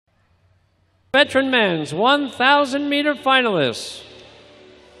Veteran men's 1,000-meter finalists.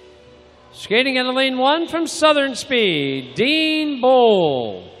 Skating in lane 1 from Southern Speed, Dean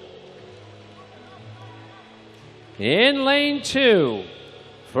Bull. In lane 2,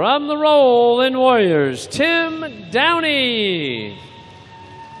 from the Rolling Warriors, Tim Downey.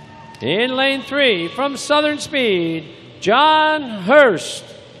 In lane 3, from Southern Speed, John Hurst.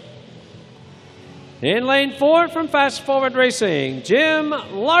 In lane 4, from Fast Forward Racing, Jim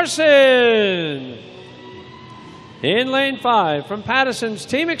Larson. In lane 5, from Patterson's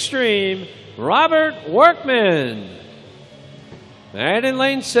Team Extreme, Robert Workman. And in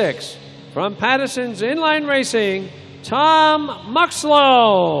lane 6, from Patterson's Inline Racing, Tom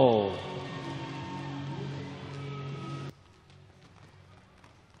Muxlow.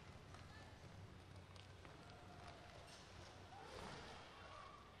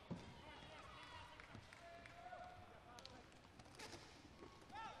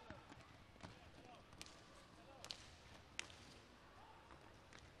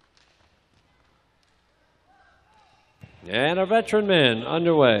 And our veteran men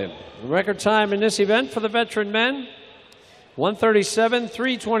underway. The record time in this event for the veteran men,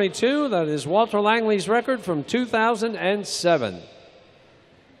 1:37.322. That is Walter Langley's record from 2007.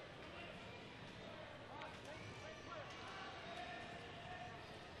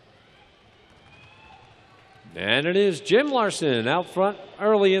 And it is Jim Larson out front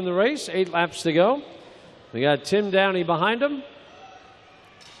early in the race, 8 laps to go. We got Tim Downey behind him.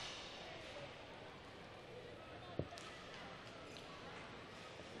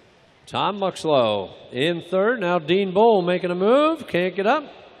 Tom Muxlow in third. Now Dean Bull making a move. Can't get up.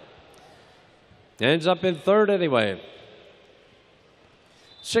 Ends up in third anyway.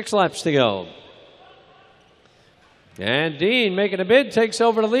 6 laps to go. And Dean making a bid, takes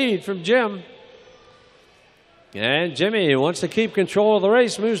over the lead from Jim. And Jimmy wants to keep control of the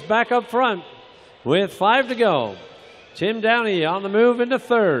race, moves back up front with 5 to go. Tim Downey on the move into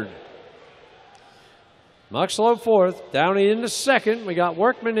third. Muxlow fourth, Downey into second. We got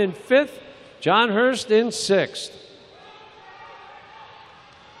Workman in fifth, John Hurst in sixth.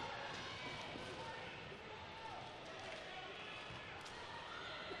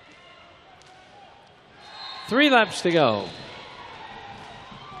 Three laps to go.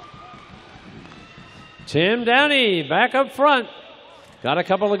 Tim Downey back up front. Got a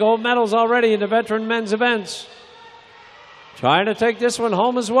couple of gold medals already in the veteran men's events. Trying to take this one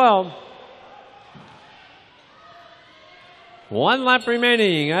home as well. 1 lap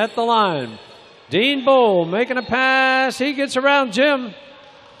remaining at the line. Dean Bull making a pass. He gets around Jim.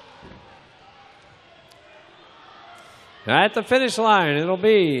 At the finish line, it'll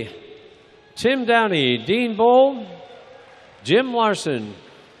be Tim Downey, Dean Bull, Jim Larson,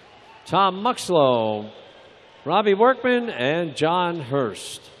 Tom Muxlow, Robbie Workman, and John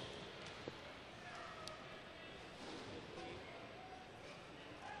Hurst.